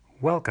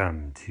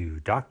Welcome to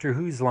Doctor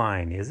Who's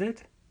Line, is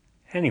it?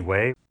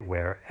 Anyway,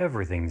 where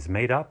everything's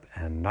made up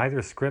and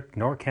neither script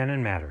nor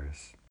canon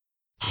matters.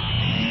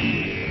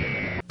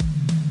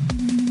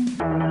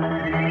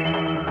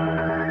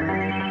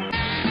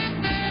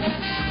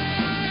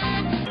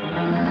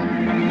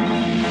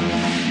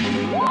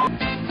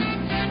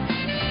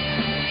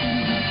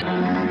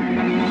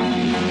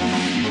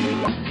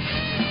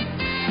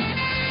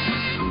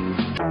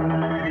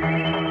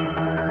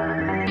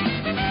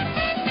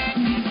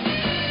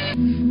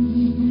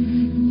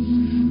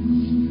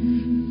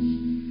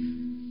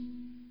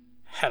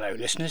 Hello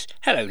listeners,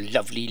 hello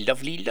lovely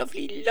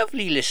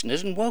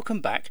listeners, and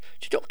welcome back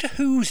to Doctor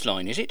Who's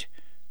Line, is it?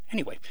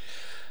 Anyway,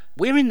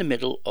 we're in the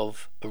middle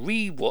of a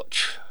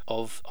re-watch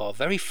of our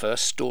very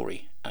first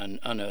story, An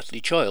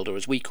Unearthly Child, or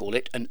as we call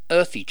it, An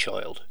Earthy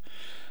Child.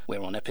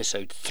 We're on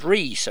episode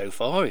 3 so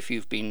far. If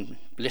you've been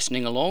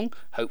listening along,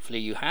 hopefully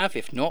you have.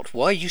 If not,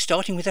 why are you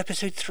starting with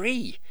episode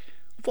 3?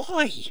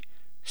 Why?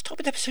 Start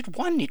with episode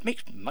 1, it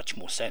makes much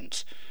more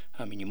sense.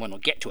 I mean, you might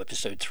not get to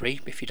episode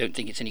 3 if you don't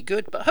think it's any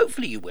good, but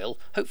hopefully you will.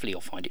 Hopefully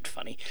you'll find it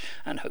funny,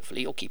 and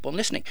hopefully you'll keep on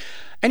listening.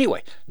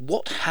 Anyway,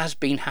 what has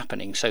been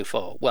happening so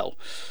far? Well,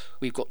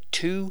 we've got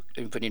two,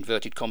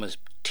 inverted commas,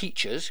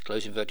 teachers,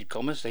 close inverted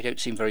commas. They don't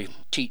seem very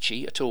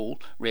teachy at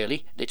all,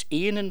 really. It's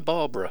Ian and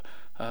Barbara.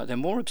 They're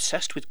more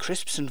obsessed with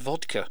crisps and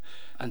vodka,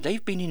 and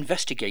they've been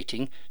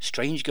investigating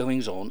strange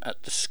goings-on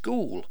at the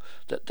school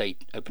that they,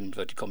 open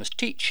inverted commas,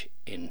 teach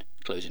in,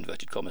 close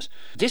inverted commas.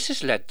 This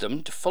has led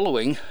them to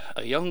following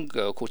a young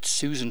girl called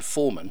Susan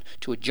Foreman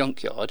to a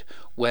junkyard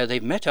where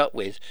they've met up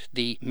with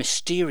the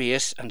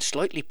mysterious and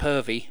very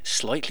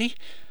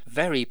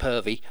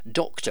pervy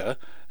doctor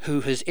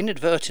who has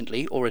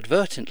inadvertently or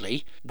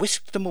advertently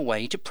whisked them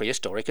away to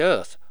prehistoric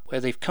Earth,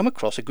 where they've come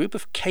across a group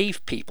of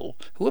cave people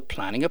who are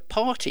planning a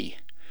party.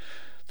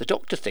 The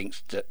Doctor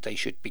thinks that they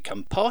should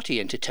become party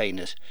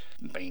entertainers,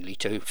 mainly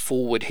to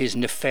forward his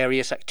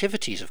nefarious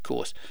activities, of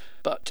course.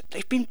 But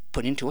they've been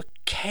put into a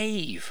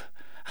cave,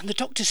 and the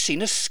Doctor's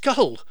seen a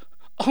skull.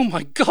 Oh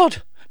my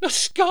God, a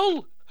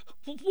skull!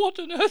 What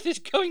on earth is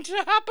going to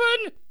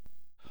happen?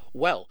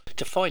 Well,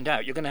 to find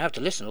out, you're going to have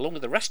to listen along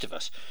with the rest of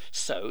us.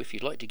 So, if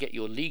you'd like to get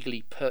your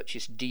legally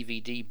purchased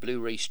DVD,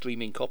 Blu-ray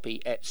streaming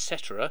copy,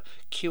 etc.,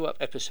 queue up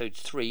episode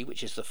 3,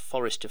 which is The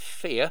Forest of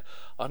Fear.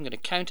 I'm going to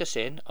count us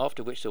in,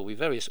 after which there will be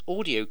various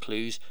audio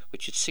clues,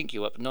 which should sync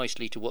you up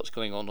nicely to what's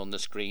going on the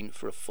screen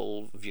for a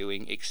full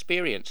viewing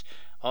experience.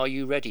 Are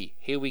you ready?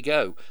 Here we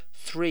go.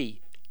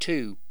 3,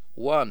 2,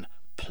 1,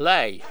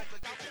 play!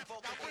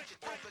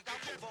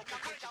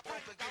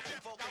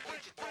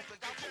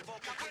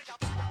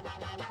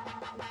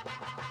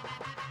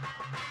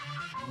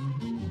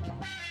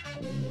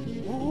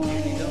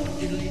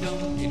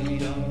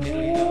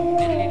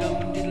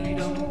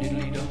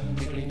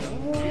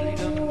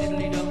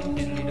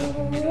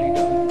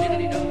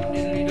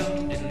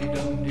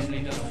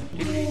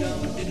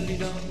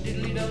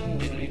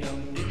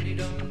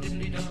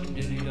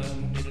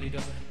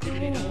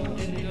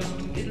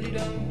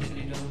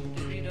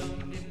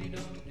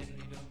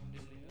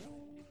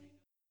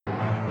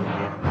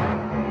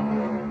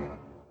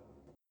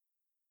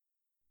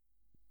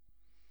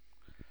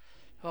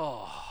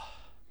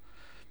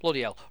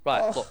 Bloody hell.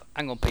 Right, look,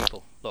 hang on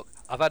people. Look,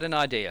 I've had an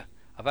idea,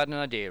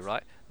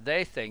 right?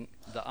 They think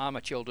that I'm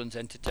a children's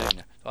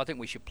entertainer. So I think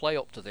we should play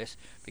up to this,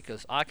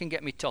 because I can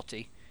get me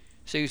totty.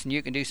 Susan,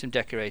 you can do some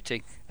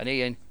decorating. And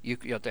Ian,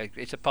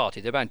 it's a party.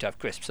 They're bound to have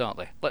crisps, aren't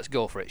they? Let's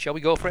go for it. Shall we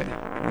go for it?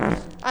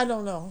 I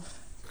don't know.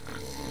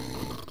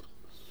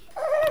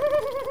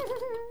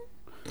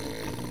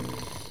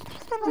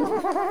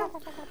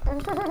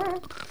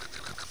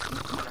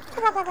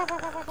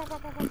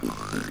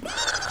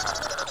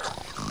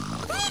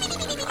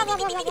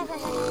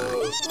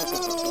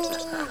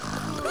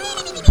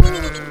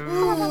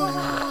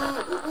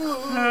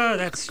 Oh,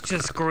 that's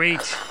just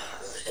great.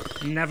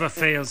 Never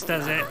fails,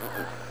 does it?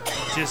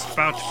 Just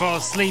about to fall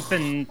asleep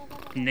and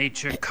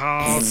nature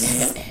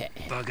calls.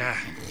 Bugger.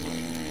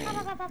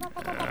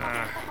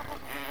 I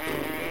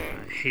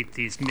hate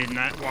these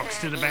midnight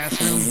walks to the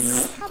bathroom.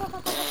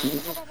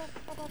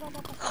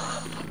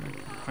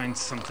 Find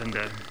something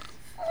to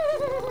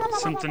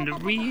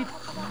read.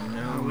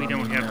 No, we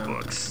don't have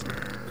books.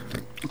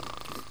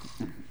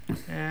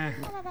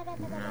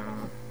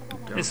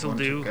 This'll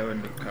do.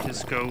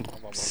 Just go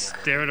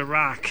stare at a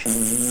rock.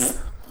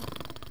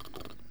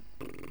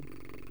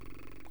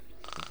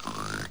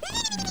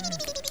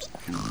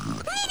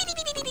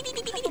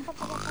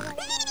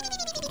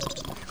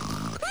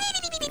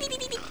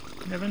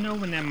 Never know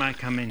when that might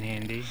come in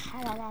handy.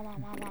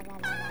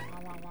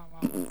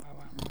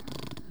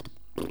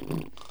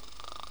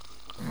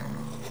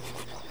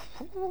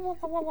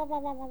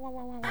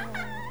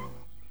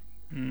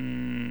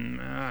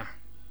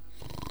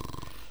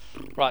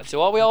 Right,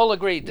 so are we all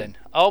agreed then?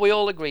 Are we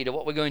all agreed on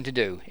what we're going to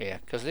do here?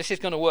 Because this is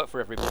going to work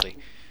for everybody.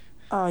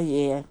 Oh,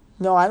 yeah.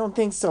 No, I don't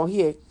think so.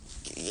 Here,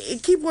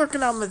 keep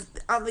working on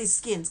these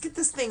skins. Get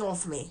this thing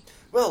off me.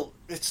 Well,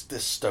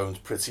 this stone's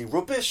pretty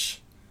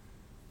rubbish.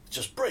 It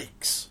just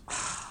breaks.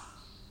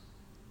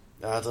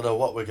 I don't know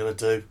what we're going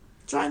to do.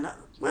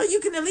 Well, you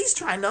can at least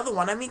try another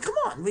one. I mean, come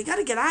on. We got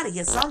to get out of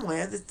here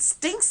somewhere. It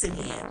stinks in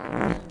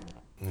here.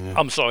 Yeah.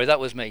 I'm sorry, that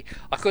was me.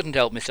 I couldn't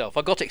help myself.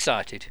 I got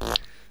excited.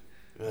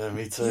 Yeah,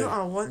 me too. You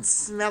are one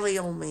smelly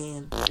old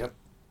man. Yep,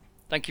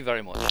 Thank you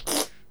very much.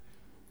 that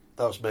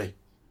was me.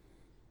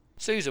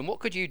 Susan, what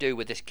could you do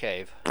with this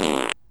cave?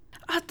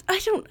 I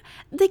don't.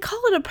 They call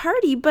it a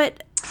party,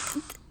 but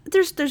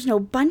there's no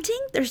bunting.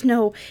 There's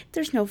no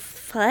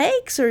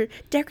flags or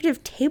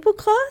decorative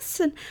tablecloths,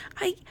 and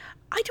I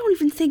don't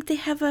even think they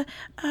have a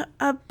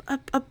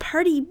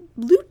party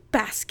loot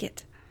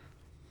basket.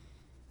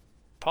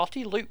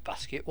 Party loot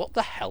basket? What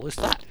the hell is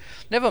that?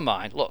 Never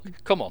mind. Look,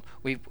 come on.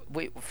 We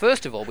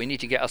first of all, we need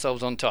to get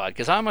ourselves untied,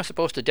 because how am I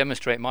supposed to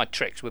demonstrate my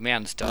tricks with my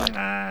hands tied?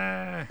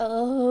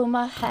 Oh,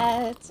 my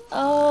head.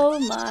 Oh,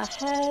 my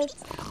head.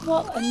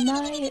 What a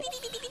night.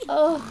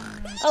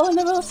 Oh, and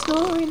they're all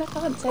snoring. I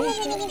can't take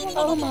it.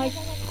 Oh, my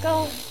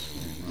God.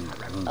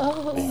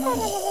 Oh,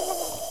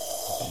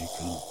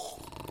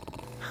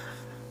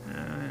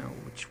 my.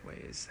 Which way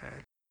is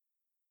that?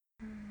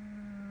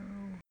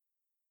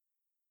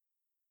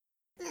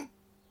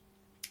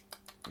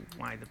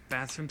 Why, the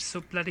bathroom's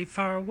so bloody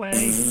far away.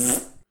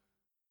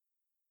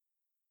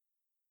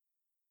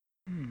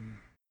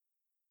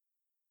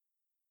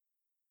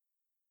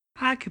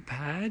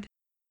 Occupied?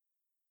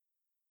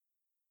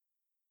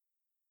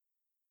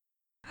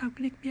 How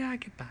can it be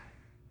occupied?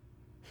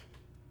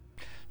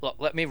 Look,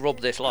 let me rub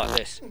this like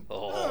this.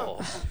 Oh,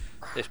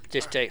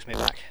 this takes me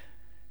back.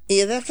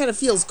 Yeah, that kind of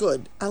feels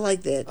good. I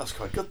like that. That's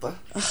quite good, though.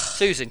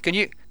 Susan, can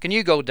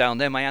you go down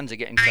there? My hands are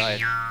getting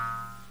tired.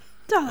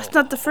 Oh, it's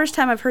not the first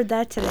time I've heard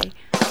that today.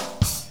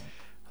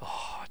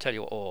 Oh, I tell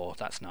you what. Oh,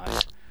 that's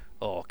nice.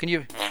 Oh, can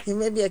you? Yeah,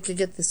 maybe I could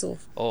get this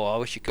off. Oh, I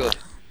wish you could.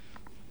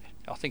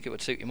 I think it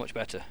would suit you much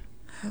better.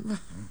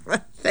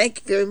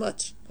 Thank you very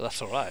much. But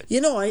that's all right.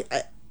 You know, I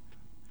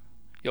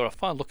You're a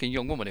fine-looking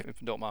young woman, if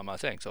you don't mind my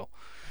saying so.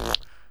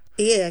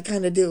 yeah, I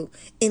kind of do.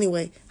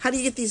 Anyway, how do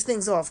you get these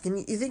things off?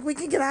 You think we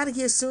can get out of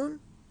here soon?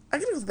 I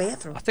gotta go to the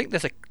bathroom. I think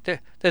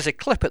there's a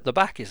clip at the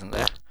back, isn't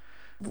there?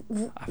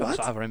 What?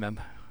 I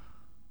remember.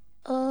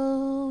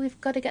 Oh, we've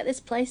got to get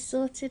this place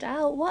sorted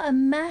out. What a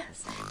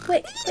mess.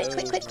 Quick. Get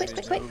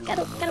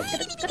up.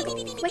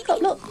 Wake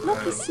up,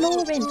 look, he's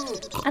snoring.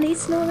 And he's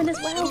snoring as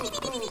well.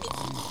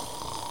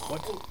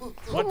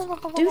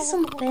 What? Do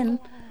something.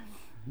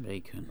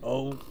 Bacon.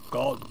 Oh,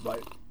 God,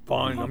 right.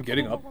 Fine, I'm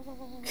getting up.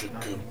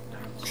 Chicken,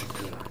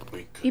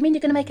 bacon. You mean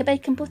you're going to make a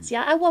bacon butty?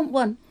 I want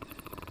one.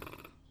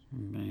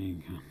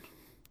 Bacon.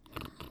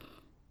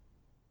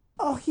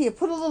 Oh, here,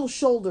 put a little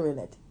shoulder in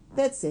it.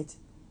 That's it.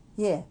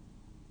 Yeah,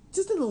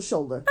 just a little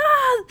shoulder.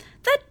 Ah,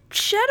 that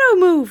shadow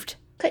moved.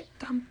 Quick.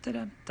 Dum.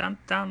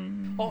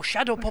 Oh,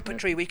 shadow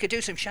puppetry. We could do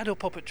some shadow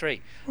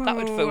puppetry. That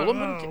would fool them,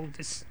 wouldn't Oh, it?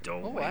 this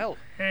doorway. Oh, well.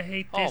 I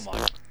hate Oh, this. my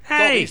God,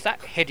 Hey! is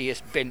that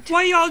hideous bint?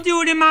 What y'all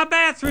doing in my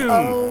bathroom?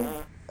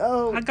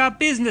 Oh, I got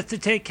business to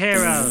take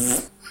care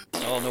of.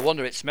 Oh, no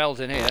wonder it smells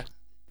in here.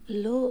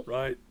 Look.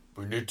 Right.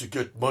 We need to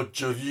get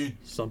margarine.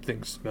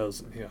 Something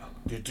smells in here.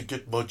 Need to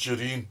get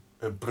margarine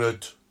and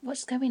bread.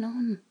 What's going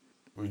on?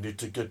 We need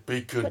to get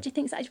bacon. What do you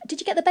think?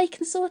 Did you get the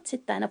bacon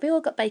sorted then? Have we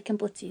all got bacon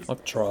butties?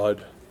 I've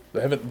tried. They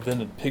haven't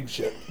invented pigs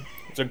yet.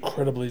 It's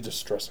incredibly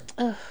distressing.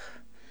 Ugh.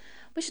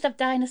 We should have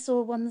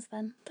dinosaur ones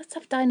then. Let's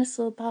have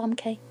dinosaur palm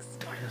cakes.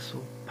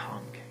 Dinosaur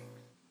palm cake.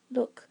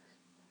 Look.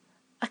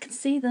 I can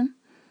see them.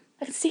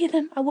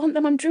 I want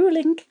them. I'm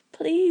drooling.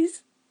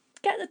 Please.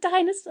 Get the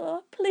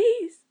dinosaur.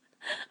 Please.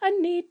 I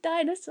need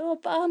dinosaur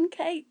palm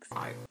cakes.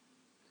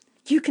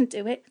 You can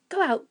do it.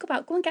 Go out.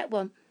 Go and get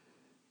one.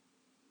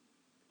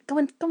 Go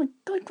on.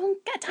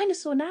 Get a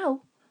dinosaur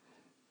now.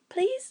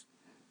 Please.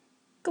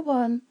 Go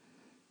on.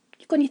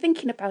 You're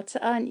thinking about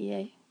it, aren't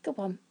you? Go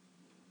on.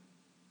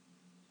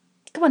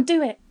 Come on,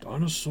 do it.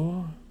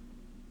 Dinosaur?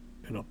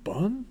 In a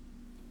bun?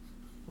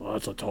 Well,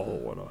 that's a tall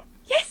order.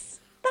 Yes,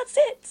 that's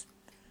it.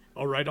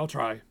 All right, I'll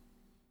try.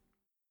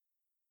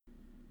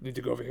 Need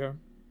to go over here.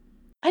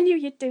 I knew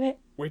you'd do it.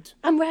 Wait.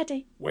 I'm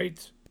ready.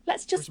 Wait.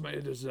 Let's just... Where's my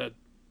A to Z?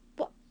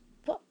 What?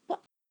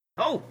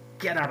 Oh,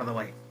 get out of the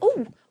way.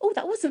 Oh,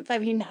 that wasn't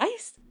very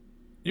nice.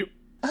 You...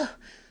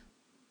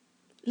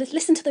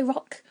 Listen to the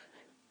rock.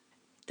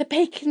 The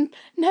bacon...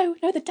 No,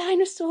 the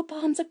dinosaur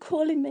barns are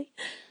calling me.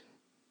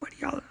 What do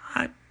y'all...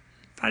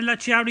 If I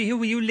let you out of here,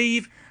 will you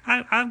leave?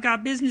 I've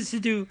got business to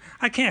do.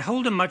 I can't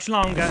hold him much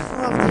longer.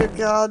 oh dear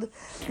God.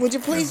 Would you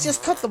please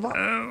just cut the bar?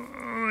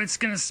 Oh, it's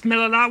gonna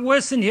smell a lot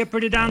worse in here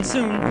pretty darn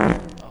soon.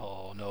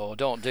 Oh, no,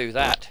 don't do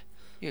that.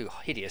 You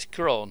hideous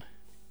crone.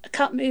 I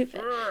can't move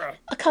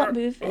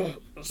it.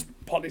 This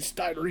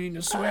polystyrene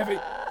is so heavy.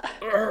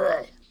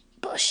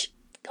 Bush.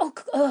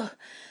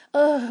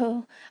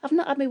 Oh, I've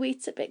not had my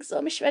Weetabix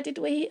or my shredded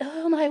wheat.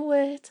 Oh, my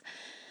word.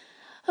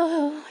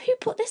 Oh, who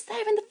put this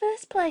there in the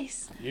first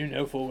place? You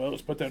know full well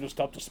it's put there to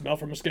stop the smell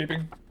from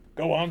escaping.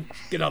 Go on,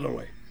 get out of the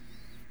way.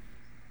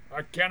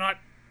 I cannot.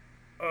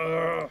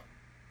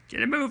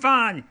 Get a move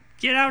on.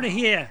 Get out of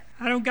here.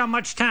 I don't got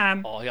much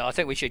time. Oh, yeah, I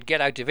think we should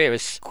get out of here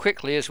as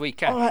quickly as we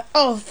can. All right.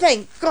 Oh,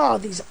 thank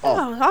God.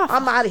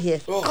 I'm out of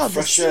here. Oh, God, the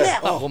fresh air.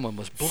 smell. That woman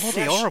was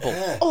bloody horrible.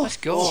 air. Let's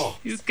go. Oh.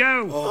 You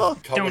go.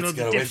 Can't Don't wait know to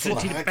the get away difference from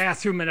between a that.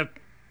 bathroom and a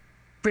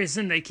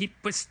prison. They keep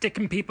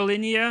sticking people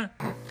in here.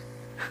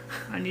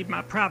 I need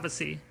my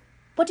privacy.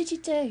 What did you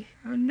do?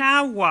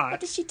 Now What what?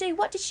 did she do?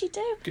 What did she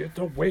do? Get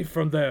away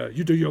from there.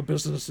 You do your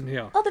business in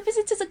here. Oh, the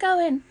visitors are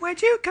going.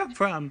 Where'd you come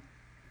from?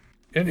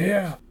 In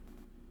here.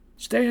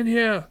 Stay in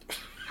here.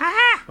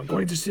 Ah! I'm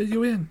going to seal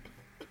you in.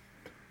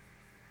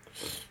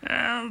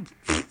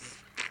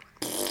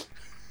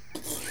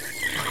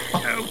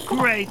 Oh,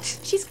 great.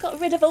 She's got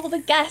rid of all the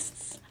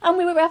guests, and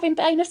we were having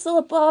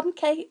dinosaur bomb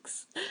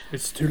cakes.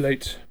 It's too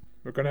late.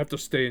 We're going to have to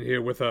stay in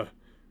here with her.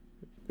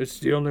 It's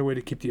the only way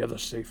to keep the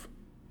others safe.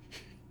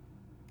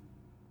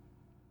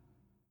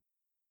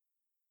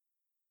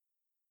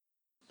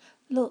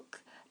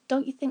 Look,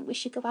 don't you think we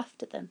should go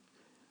after them?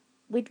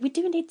 We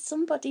do need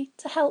somebody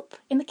to help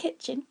in the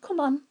kitchen. Come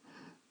on,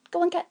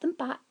 go and get them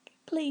back,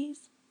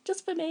 please.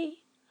 Just for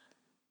me.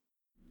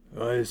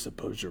 I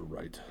suppose you're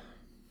right.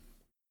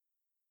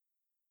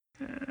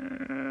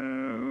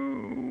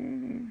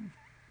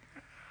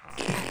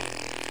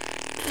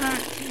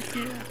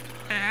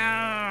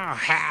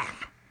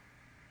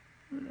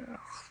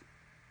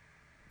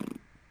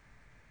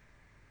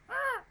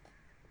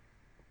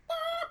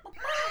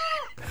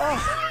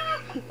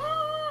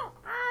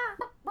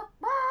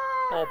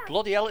 Oh,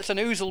 bloody hell, it's an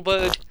ouzel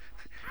bird.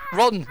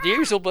 Run, the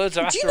ouzel birds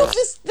are Do after you know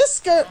us. this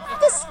skirt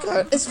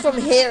is from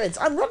Harrods.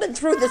 I'm running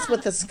through this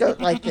with a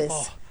skirt like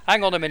this.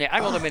 Hang on a minute,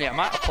 I'm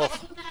out of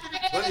puff.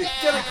 Will you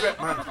get a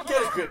grip, man?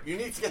 Get a grip. You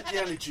need to get the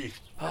energy.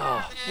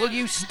 Will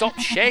you stop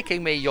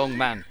shaking me, young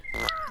man?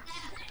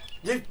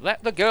 You...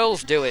 Let the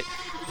girls do it.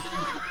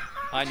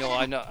 I know.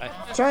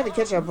 Trying to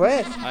catch our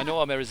breath. I know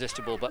I'm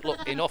irresistible, but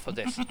look, enough of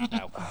this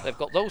now. They've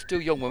got those two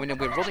young women and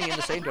we're running in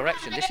the same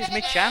direction. This is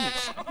my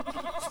chance.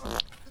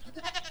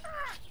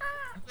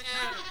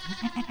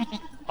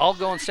 I'll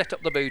go and set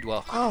up the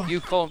boudoir. Oh. You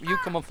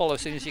come and follow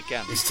as soon as you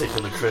can. He's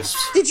taking the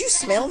crisps. Did you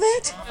smell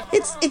that?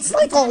 It's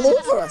like all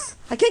over us.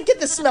 I can't get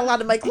the smell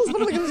out of my clothes.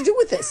 What am I going to do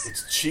with this?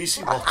 It's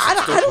cheesy boxes.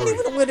 I don't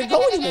even know where to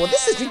go anymore.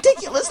 This is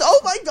ridiculous.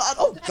 Oh my God.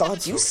 Oh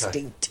God, you okay.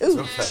 stink too.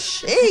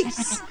 It's okay.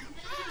 Jeez.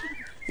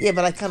 Yeah,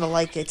 but I kind of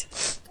like it.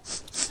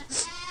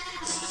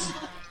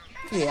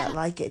 Yeah, I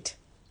like it.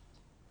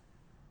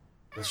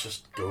 Let's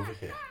just go over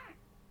here.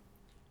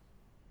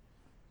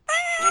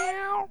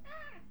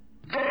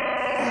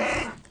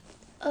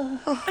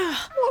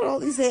 What are all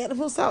these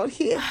animals out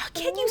here?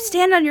 Can't you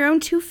stand on your own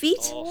 2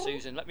 feet? Oh,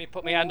 Susan, let me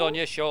put my hand on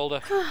your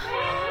shoulder.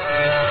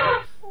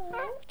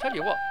 Tell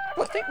you what,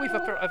 I think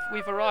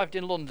we've arrived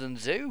in London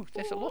Zoo.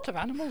 There's a lot of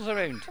animals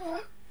around,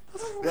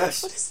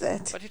 Yes. What is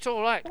that? but it's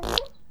all right.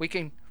 We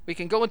can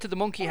go into the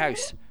monkey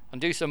house and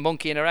do some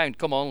monkeying around.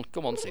 Come on,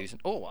 Susan.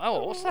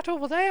 Oh, what's that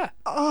over there?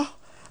 Oh,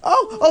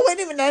 wait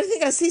a minute. I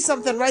think I see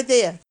something right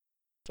there.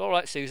 It's all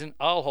right, Susan.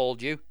 I'll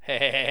hold you.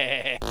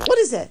 What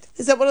is that?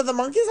 Is that one of the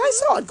monkeys? I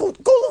saw it. Go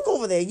look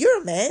over there.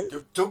 You're a man.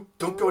 Don't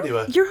go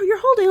anywhere. You're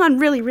holding on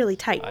really, really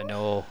tight. I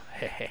know.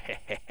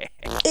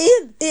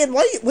 Ian,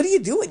 what are you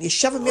doing? You're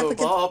shoving me up Oh,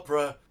 against...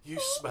 Barbara, you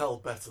smell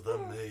better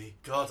than me.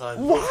 God, I love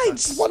Why? that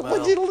Just smell.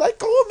 what you let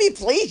go of me,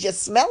 please? You're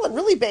smelling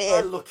really I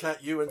bad. look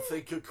at you and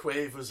think of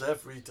Quavers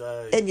every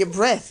day. And your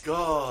breath.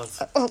 God.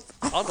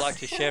 I'd like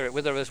to share it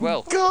with her as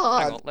well.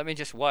 God. Hang on, let me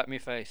just wipe my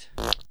face.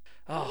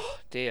 Oh,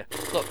 dear.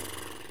 Look,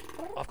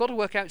 I've got to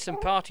work out some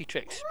party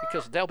tricks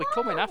because they'll be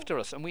coming after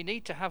us and we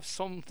need to have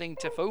something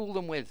to fool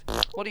them with.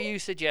 What do you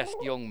suggest,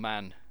 young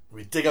man?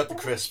 We dig out the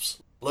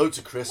crisps, loads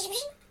of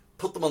crisps,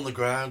 put them on the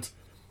ground,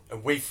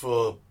 and wait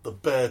for the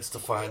birds to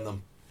find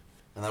them.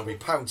 And then we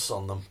pounce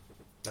on them.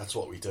 That's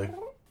what we do.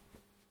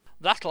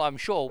 That, I'm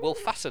sure, will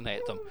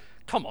fascinate them.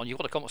 Come on, you've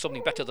got to come up with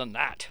something better than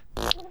that.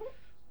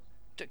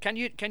 Can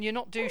you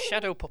not do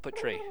shadow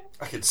puppetry?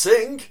 I can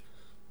sing.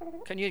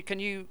 Can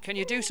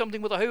you do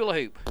something with a hula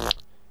hoop?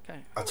 Okay.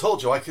 I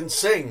told you I can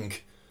sing.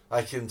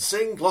 I can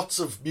sing lots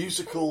of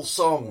musical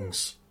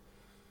songs.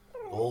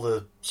 All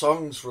the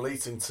songs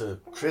relating to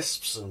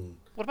crisps and...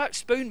 What about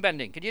spoon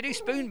bending? Can you do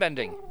spoon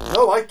bending?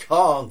 No, I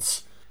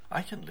can't.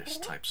 I can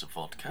list types of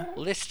vodka.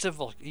 Lists of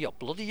vodka. You're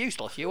bloody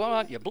useless, you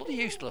aren't you? Bloody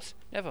useless.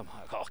 Never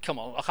mind. Oh, come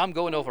on. Look, I'm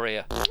going over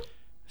here.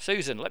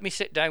 Susan, let me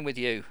sit down with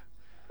you.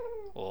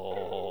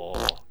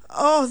 Oh.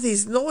 Oh,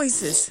 these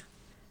noises.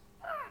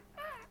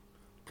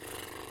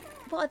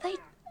 What are they?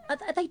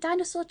 Are they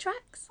dinosaur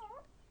tracks?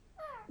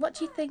 What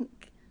do you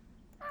think?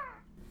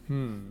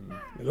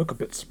 They look a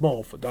bit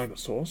small for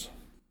dinosaurs.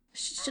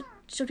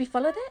 Should we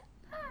follow that?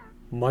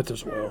 Might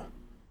as well.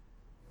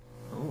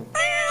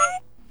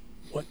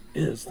 What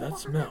is that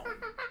smell?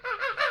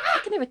 I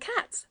can hear a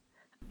cat.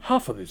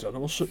 Half of these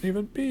animals shouldn't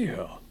even be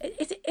here.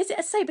 Is it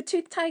a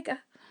saber-toothed tiger?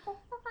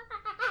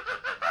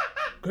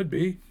 Could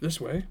be.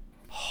 This way.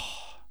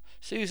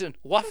 Susan,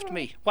 waft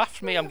me.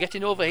 I'm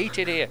getting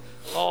overheated here.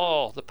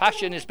 Oh, the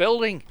passion is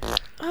building.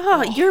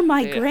 Oh, you're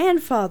my dear.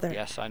 grandfather.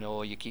 Yes, I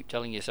know. You keep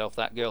telling yourself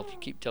that, girl. You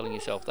keep telling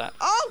yourself that.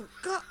 Oh,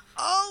 God.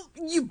 Oh,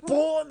 you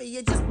bore me.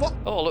 You just bore...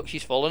 Oh, look,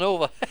 she's fallen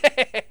over.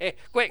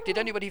 Quick, did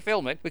anybody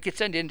film it? We could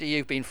send it into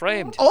You've Been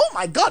Framed. Oh,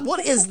 my God,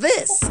 what is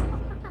this?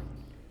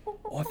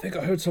 Oh, I think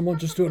I heard someone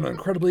just do an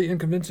incredibly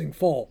inconvincing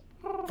fall.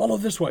 Follow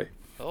this way.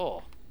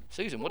 Oh,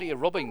 Susan, what are you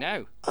rubbing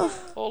now?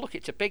 Oh, look,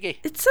 it's a piggy.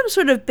 It's some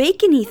sort of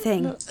bacony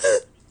thing.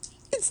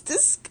 It's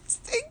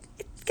disgusting.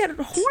 It's got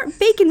a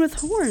bacon with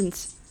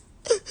horns.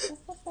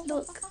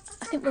 Look,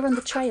 I think we're on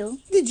the trail.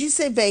 Did you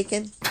say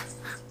bacon?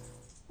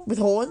 With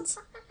horns?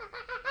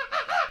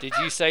 Did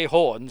you say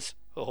horns?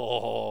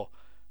 Oh,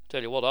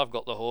 tell you what, I've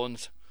got the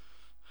horns.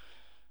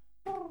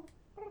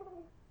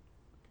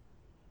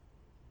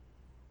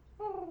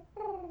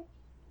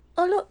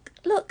 Oh,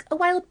 look, a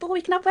wild boar.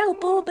 We can have wild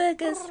boar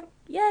burgers.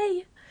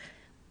 Yay.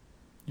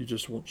 You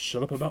just won't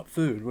shut up about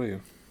food, will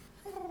you?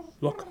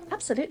 Look.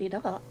 Absolutely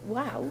not.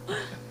 Wow.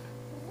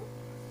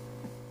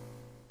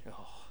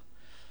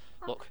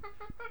 Look,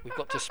 we've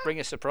got to spring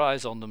a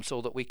surprise on them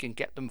so that we can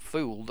get them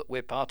fooled that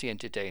we're party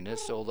entertainers,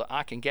 so that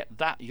I can get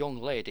that young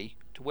lady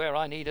to where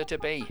I need her to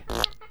be.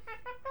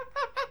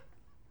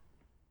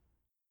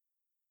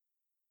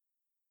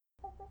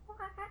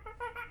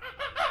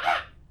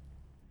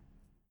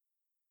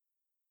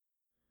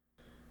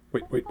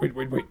 Wait.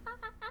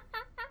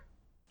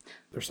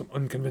 There's some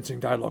unconvincing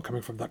dialogue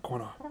coming from that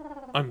corner.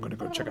 I'm gonna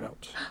go check it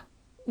out.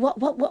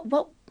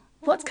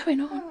 What's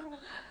going on?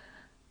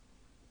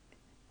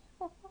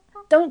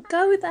 Don't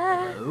go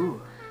there.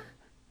 Oh.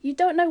 You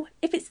don't know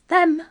if it's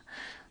them.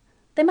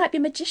 They might be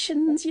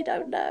magicians, you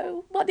don't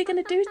know. What are they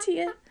going to do to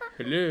you?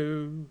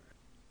 Hello?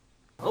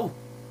 Oh.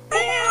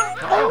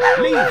 Oh,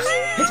 leaves!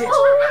 Hit it!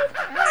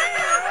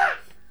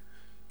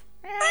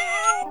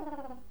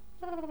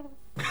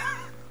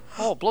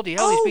 Oh, bloody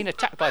hell, he's been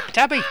attacked by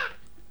Tabby.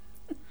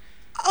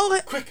 Oh,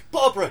 Quick,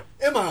 Barbara,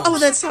 in my house. Oh,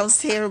 that sounds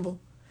terrible.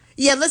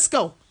 Yeah, let's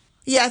go.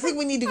 Yeah, I think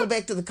we need to go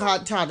back to the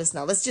TARDIS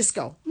now. Let's just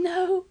go.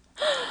 No.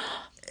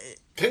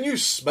 Can you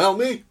smell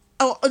me?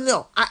 Oh,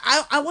 no.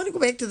 I want to go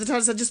back to the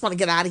TARDIS. I just want to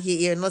get out of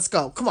here and let's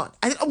go. Come on.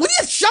 What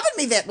are you shoving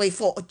me that way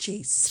for? Oh,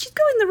 jeez. She's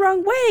going the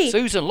wrong way.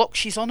 Susan, look,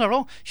 she's on her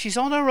own. She's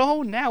on her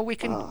own now. We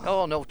can...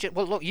 Oh, no.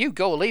 Well, look, you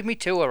go. Leave me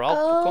to her.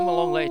 I'll come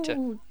along later.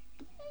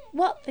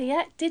 What the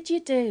heck did you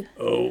do?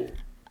 Oh.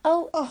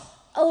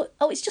 Oh,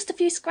 it's just a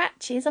few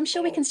scratches. I'm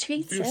sure we can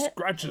treat Few it.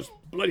 scratches.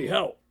 Bloody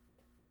hell.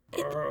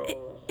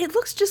 It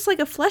looks just like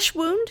a flesh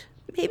wound,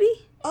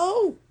 maybe?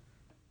 Oh.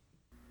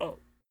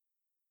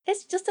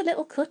 It's just a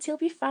little cut. He'll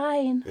be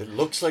fine. It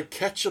looks like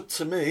ketchup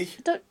to me.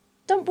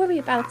 Don't worry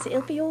about it.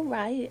 He'll be all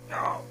right.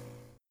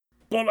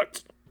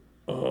 Bollocks.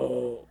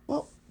 Oh.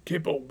 Well,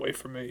 keep away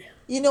from me.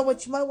 You know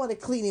what? You might want to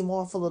clean him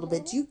off a little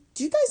bit. Do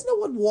you guys know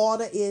what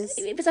water is?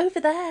 It was over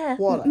there.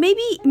 Water.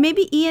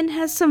 Maybe Ian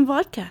has some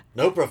vodka.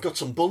 No, but I've got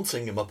some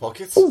bunting in my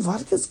pocket. Oh,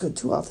 vodka's good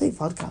too. I'll take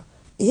vodka.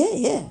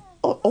 Yeah.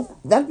 Oh,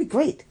 that'd be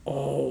great.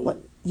 Oh.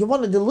 What? You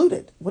want to dilute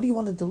it? What do you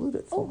want to dilute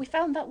it for? Oh, we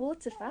found that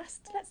water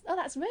fast.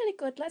 That's really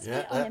good. Let's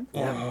get on him.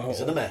 Yeah, he's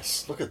in a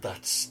mess. Look at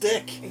that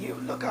stick. You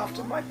look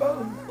after my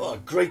bone. Oh,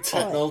 great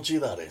technology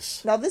that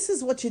is. Now, this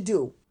is what you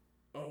do.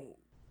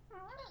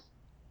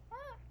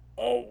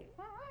 Oh.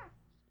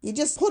 You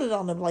just put it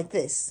on him like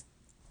this.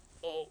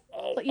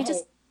 But you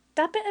just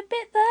dab it a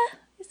bit there.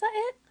 Is that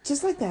it?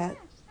 Just like that.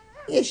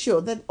 Yeah, sure.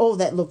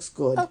 That looks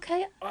good.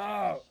 Okay.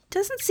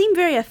 Doesn't seem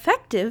very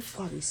effective.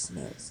 God, he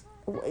smells.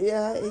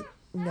 Yeah,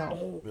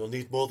 no. We'll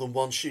need more than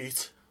one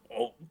sheet.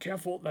 Oh,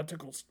 careful, that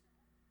tickles.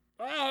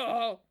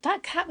 Oh.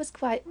 That cat was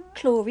quite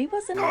chlory,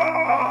 wasn't it?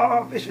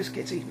 Oh, vicious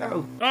kitty,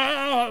 no.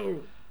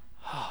 Oh.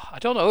 I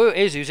don't know who it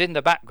is who's in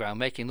the background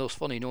making those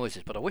funny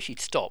noises, but I wish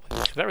he'd stop.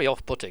 It's very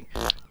off-putting.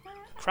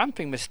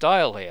 Cramping my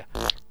style here.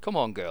 Come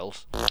on,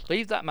 girls.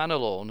 Leave that man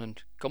alone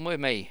and come with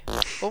me.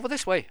 Over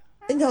this way.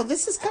 No,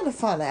 this is kind of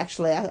fun,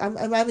 actually.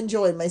 I'm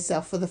enjoying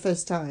myself for the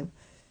first time.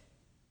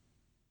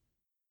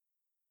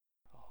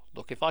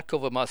 Look, if I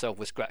covered myself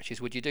with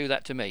scratches, would you do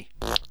that to me?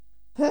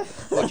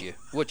 Would you?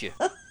 Would you?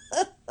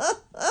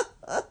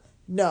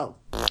 No.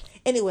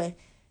 Anyway.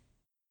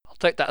 I'll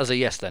take that as a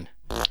yes then.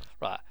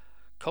 Right.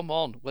 Come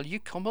on. Will you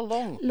come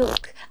along?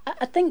 Look,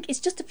 I think it's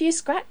just a few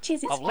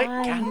scratches. It's I've lit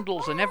fine.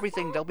 candles and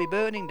everything. They'll be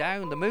burning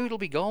down. The mood will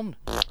be gone.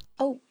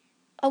 Oh,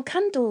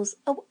 candles.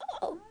 Oh,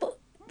 but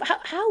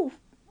how?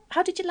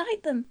 How did you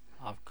light them?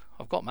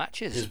 I've got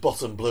matches. His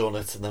bottom blew on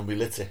it and then we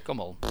lit it.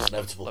 Come on. It's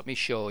inevitable. Let me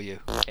show you.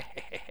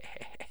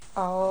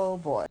 Oh,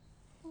 boy.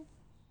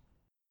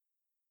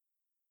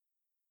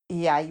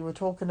 Yeah, you were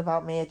talking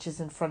about matches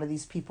in front of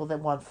these people that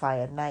want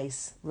fire.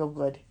 Nice. Real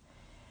good.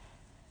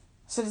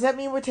 So does that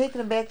mean we're taking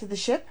them back to the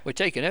ship? We're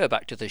taking her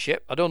back to the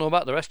ship. I don't know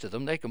about the rest of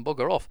them. They can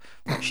bugger off.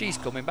 But she's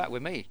coming back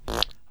with me.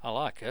 I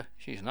like her.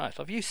 She's nice.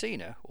 Have you seen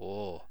her?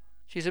 Oh,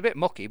 she's a bit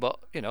mucky, but,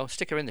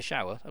 stick her in the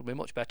shower. That'll be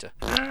much better.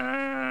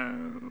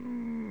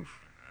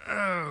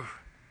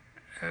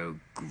 Oh,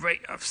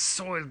 great, I've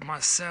soiled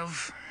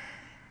myself.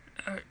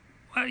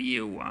 What do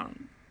you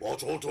want?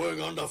 What are you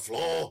doing on the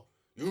floor?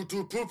 You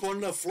two poop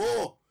on the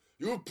floor.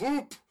 You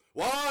poop.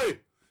 Why?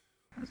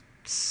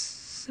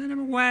 Send him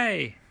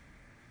away.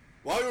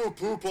 Why you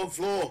poop on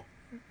floor?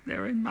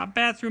 They're in my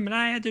bathroom and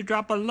I had to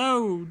drop a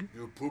load.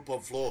 You poop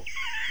on floor.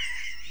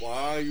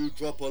 Why you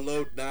drop a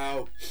load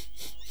now?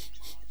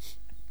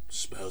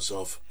 Smells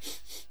of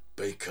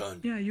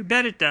bacon. Yeah, you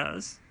bet it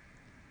does.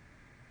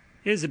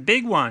 Here's a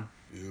big one.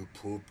 You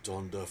pooped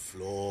on the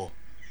floor.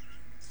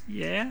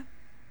 Yeah?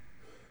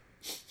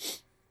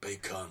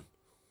 Bacon.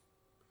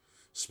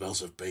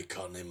 Smells of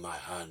bacon in my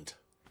hand.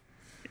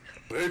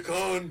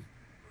 Bacon!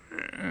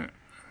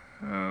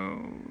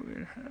 Oh,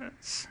 it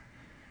hurts.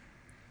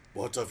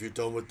 What have you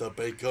done with the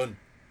bacon?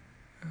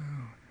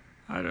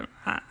 I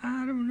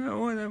don't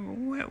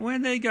know where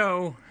they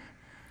go.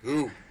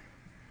 Who?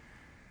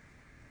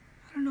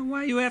 I don't know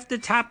why you have to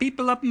tie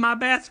people up in my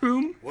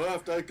bathroom. Where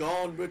have they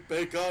gone with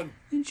bacon?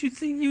 Didn't you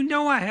think you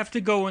know I have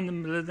to go in the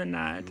middle of the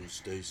night? You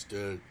stay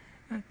still.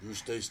 You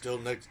stay still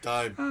next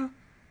time.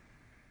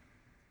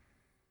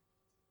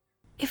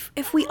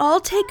 If we all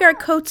take our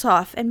coats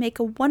off and make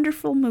a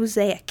wonderful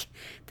mosaic,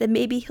 then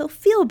maybe he'll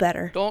feel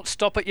better. Don't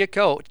stop at your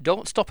coat.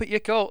 Don't stop at your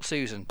coat,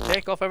 Susan.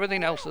 Take off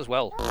everything else as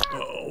well.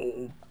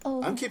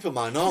 Oh, I'm keeping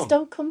mine on. just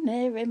don't come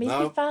near him. He'll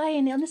No. be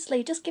fine.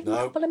 Honestly, just give him No.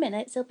 a couple of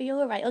minutes. He'll be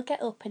all right. He'll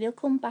get up and he'll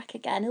come back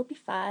again. He'll be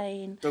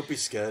fine. Don't be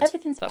scared.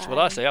 Everything's That's fine.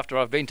 what I say after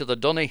I've been to the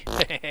dunny.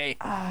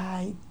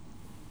 I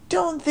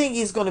don't think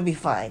he's going to be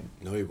fine.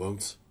 No, he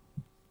won't.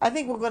 I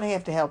think we're going to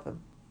have to help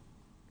him.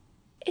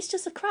 It's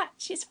just a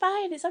scratch. It's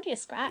fine. It's only a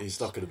scratch.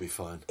 He's not going to be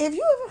fine. Have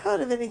you ever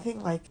heard of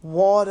anything like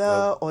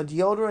water or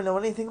deodorant or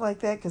anything like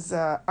that? Because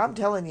I'm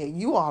telling you,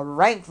 you are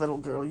rank, little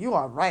girl. You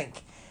are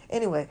rank.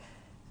 Anyway,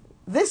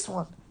 this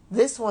one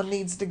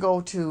needs to go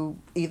to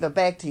either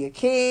back to your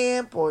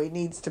camp or he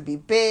needs to be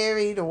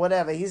buried or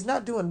whatever. He's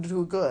not doing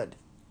too good.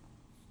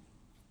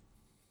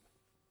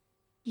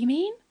 You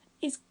mean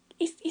he's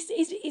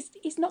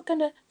not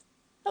gonna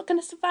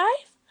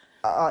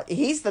survive?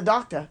 He's the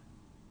doctor.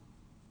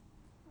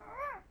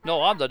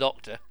 No, I'm the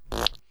doctor.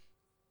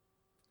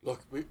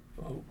 Look,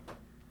 Oh,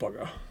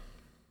 bugger.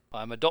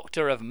 I'm a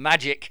doctor of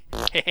magic.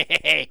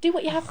 Do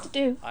what you have to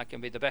do. I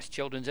can be the best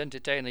children's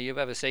entertainer you've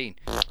ever seen.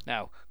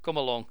 Now, come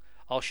along.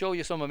 I'll show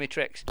you some of my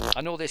tricks. I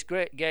know this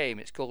great game.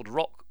 It's called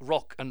Rock,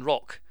 Rock and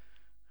Rock.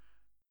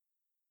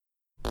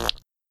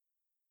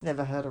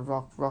 Never heard of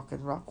rock.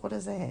 What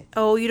is that?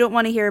 Oh, you don't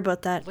want to hear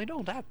about that. They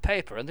don't have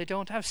paper and they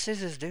don't have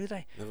scissors, do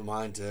they? never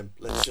mind him.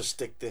 Let's just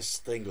stick this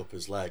thing up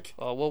his leg.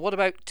 Oh well, what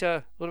about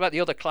the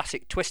other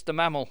classic, Twist the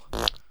Mammal?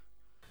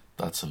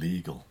 That's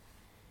illegal.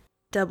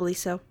 Doubly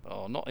so.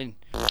 Oh, not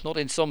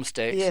in some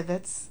states. Yeah,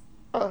 that's...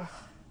 What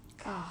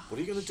are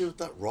you going to do with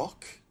that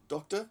rock,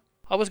 Doctor?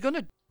 I was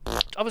gonna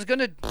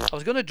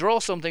draw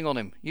something on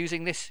him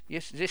using this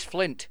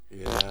flint.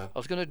 Yeah. I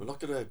was gonna. We're not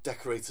going to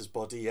decorate his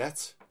body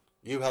yet.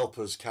 You help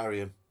us carry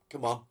him.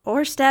 Come on.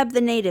 Or stab the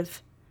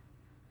native.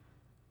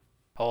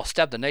 Oh,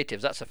 stab the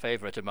natives. That's a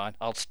favourite of mine.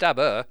 I'll stab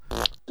her.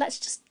 Let's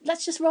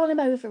just roll him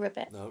over a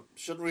bit. No,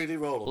 shouldn't really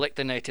roll him. Lick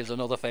the natives.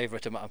 Another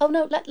favourite of mine. Oh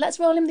no, let's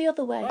roll him the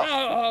other way.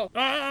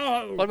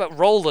 What about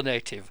roll the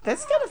native?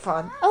 That's kind of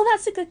fun. Oh,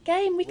 that's a good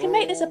game. We can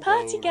make this a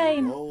party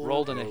game.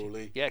 Roll the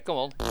native. Yeah, come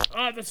on.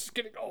 Ah, this is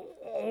getting...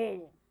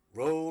 Oh.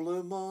 Roll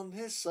him on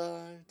his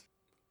side.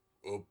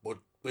 Oh, but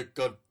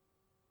bacon.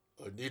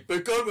 I need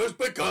bacon. Where's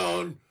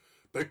bacon?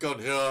 Bacon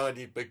here. I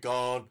need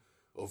bacon.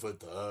 Over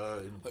there.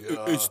 In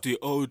here. It's the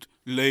old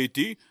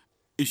lady.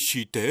 Is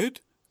she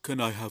dead? Can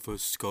I have her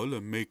skull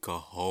and make a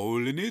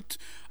hole in it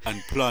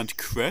and plant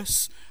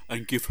cress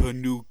and give her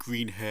new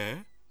green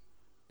hair?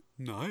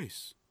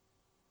 Nice.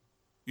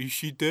 Is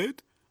she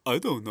dead? I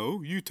don't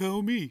know. You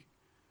tell me.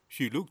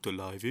 She looked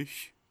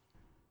alive-ish.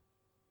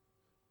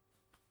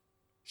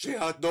 She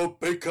had no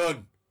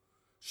bacon.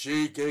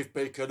 She gave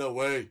bacon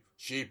away.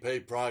 She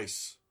paid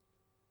price.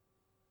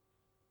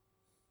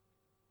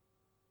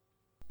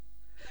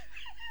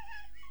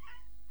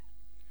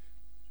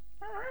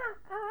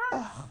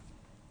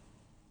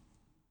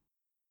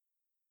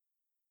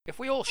 If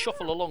we all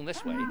shuffle along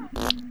this way,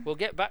 we'll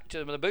get back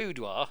to the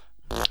boudoir.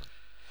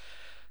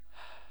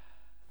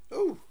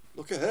 Oh,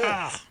 look at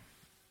her.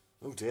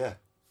 Oh dear.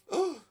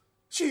 Oh,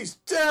 she's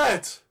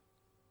dead.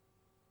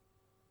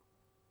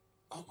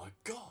 Oh my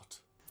God.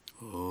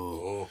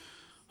 Oh,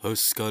 her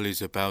skull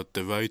is about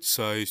the right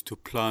size to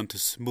plant a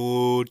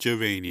small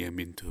geranium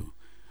into.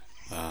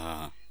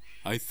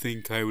 I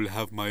think I will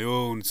have my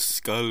own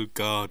skull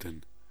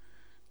garden.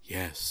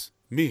 Yes,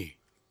 me.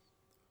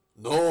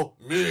 No,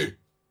 me.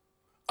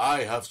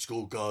 I have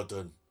school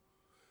garden.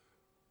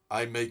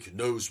 I make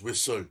nose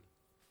whistle.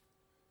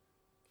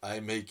 I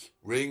make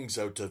rings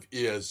out of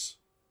ears.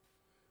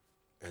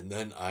 And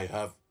then I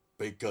have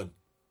bacon.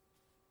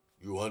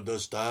 You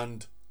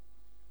understand?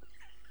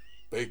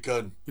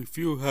 Bacon. If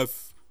you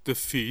have the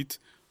feet,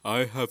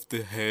 I have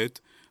the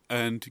head,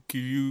 and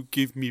you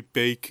give me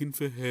bacon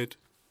for head.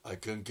 I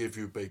can give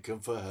you bacon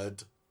for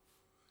head.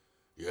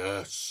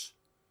 Yes.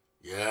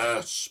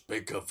 Yes,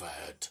 bacon for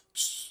head.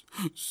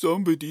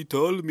 Somebody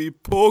told me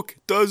pork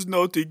does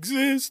not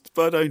exist,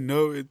 but I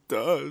know it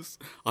does.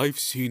 I've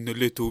seen the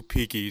little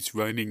piggies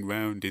running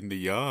round in the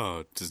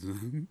yards.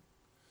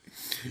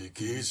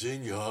 Piggies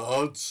in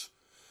yards?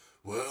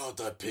 Where are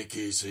the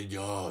piggies in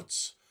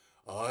yards?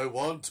 I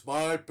want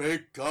my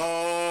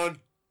bacon.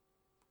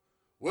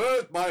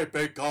 Where's my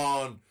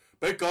bacon?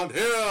 Bacon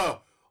here!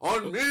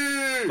 On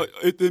me!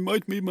 They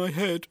might be my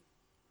head.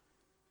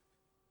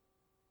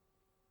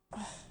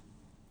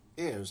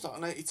 Yeah, was that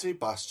an 82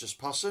 bass just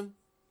passing?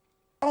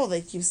 Oh,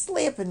 they keep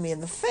slapping me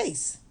in the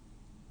face.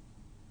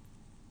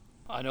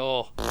 I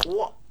know.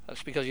 What?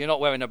 That's because you're not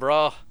wearing a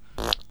bra.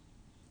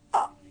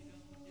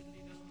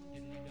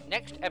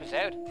 Next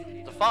episode,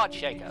 The Fart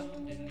Shaker.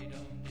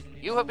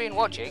 You have been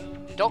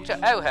watching Dr.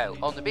 Oho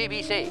on the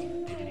BBC.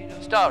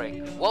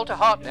 Starring Walter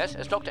Hartness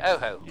as Dr.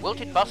 Oho,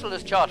 Wilted Bustle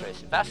as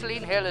Charteris,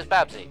 Vaseline Hill as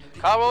Babsy,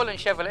 Car Oil and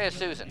Chevrolet as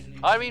Susan,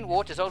 Irene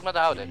Ward as Old Mother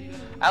Howden,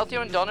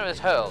 Althea and Donna as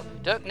Hurl,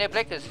 Dirk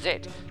Niblick as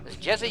Zit, as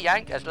Jezza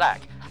Yank as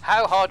Lack,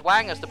 How Hard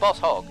Wang as the Boss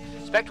Hog,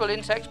 Spectral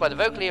Insects by the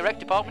vocally erect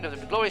department of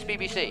the glorious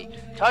BBC,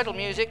 title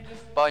music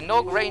by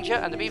Nog Ranger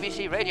and the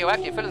BBC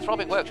Radioactive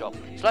Philanthropic Workshop,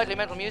 slightly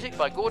mental music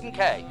by Gordon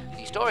Kay.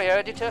 The story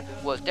editor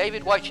was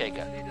David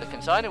Whiteshaker. The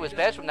consigner was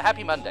Bez from the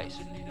Happy Mondays.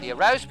 The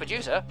aroused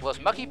producer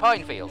was Mucky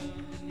Pinefield.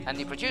 And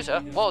the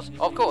producer was,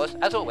 of course,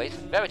 as always,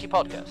 Verity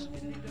Podcast.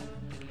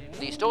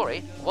 The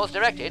story was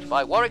directed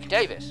by Warwick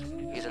Davis.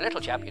 He's a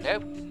little chap, you know.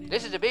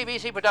 This is a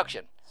BBC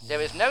production. There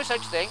is no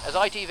such thing as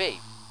ITV.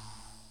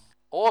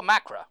 Or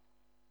Macra.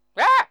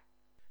 Ah!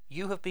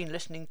 You have been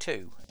listening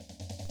to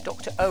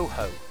Dr.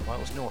 Oho,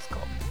 Miles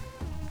Northcott,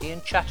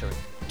 Ian Chattery,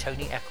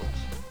 Tony Eccles,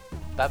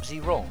 Babsy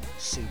Wrong,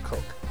 Sue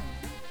Cook,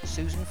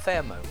 Susan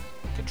Fairmo,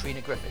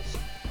 Katrina Griffiths,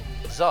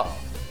 Czar,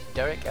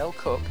 Derek L.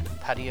 Cook,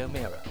 Paddy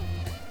O'Meara,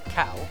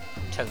 Cal,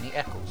 Tony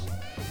Eccles,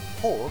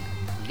 Porg,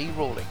 Lee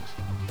Rawlings,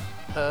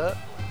 Her,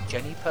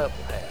 Jenny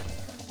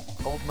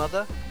Purplehair, Old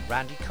Mother,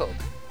 Randy Cook.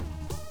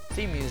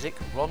 Theme music,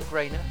 Ron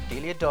Grainer,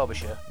 Delia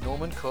Derbyshire,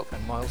 Norman Cook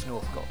and Miles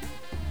Northcott.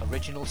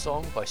 Original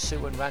song by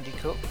Sue and Randy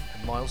Cook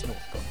and Miles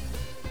Northcott.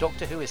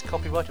 Doctor Who is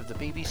copyright of the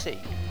BBC,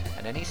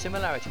 and any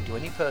similarity to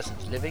any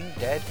persons living,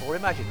 dead or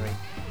imaginary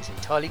is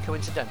entirely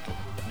coincidental.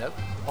 No,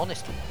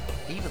 honestly,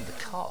 even the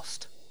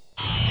cast.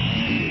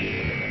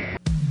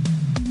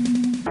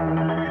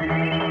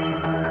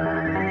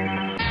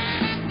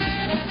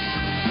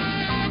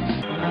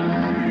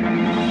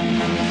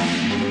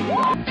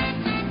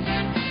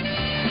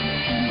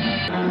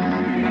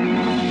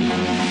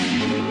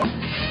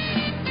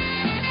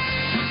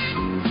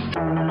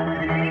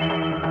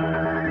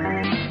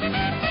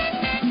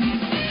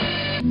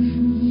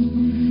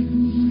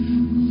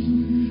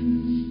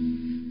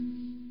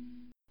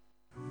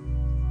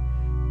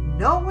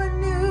 No one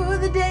knew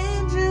the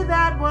danger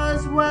that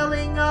was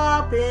welling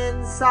up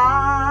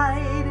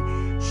inside.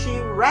 She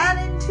ran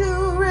in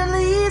to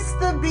release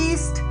the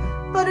beast,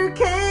 but her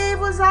cave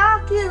was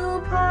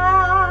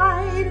occupied.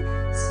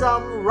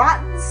 Some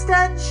rotten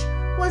stench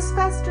was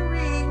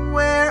festering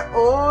where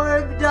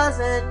orb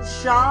doesn't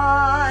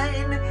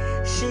shine.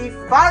 She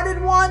farted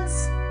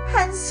once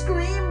and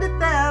screamed at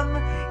them,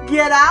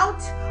 "Get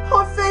out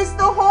or face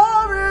the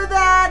horror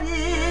that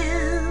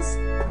is."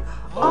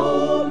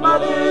 Old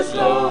Mother's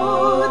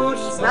load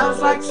smells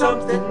like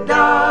something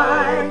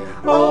died.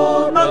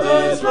 Old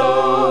Mother's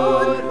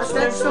load, a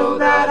stench so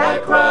bad I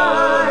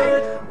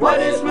cried.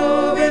 What is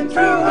moving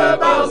through her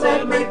bowels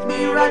that make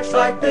me retch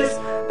like this?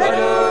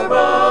 Better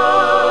run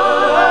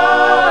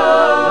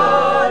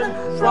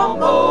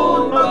from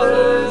Old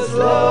Mother's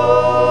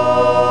load.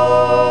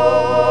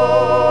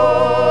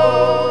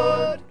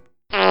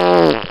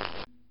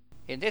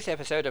 In this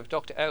episode of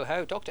Dr.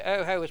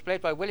 Oho was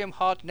played by William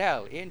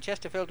Hartnell, Ian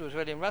Chesterfield was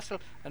William Russell,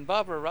 and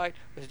Barbara Wright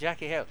was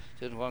Jackie Hill.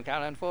 Susan Von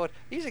Caroline Ford.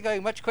 These are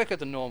going much quicker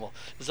than normal.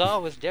 Czar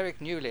was Derek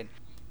Newlin.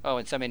 Oh,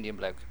 and some Indian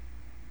bloke.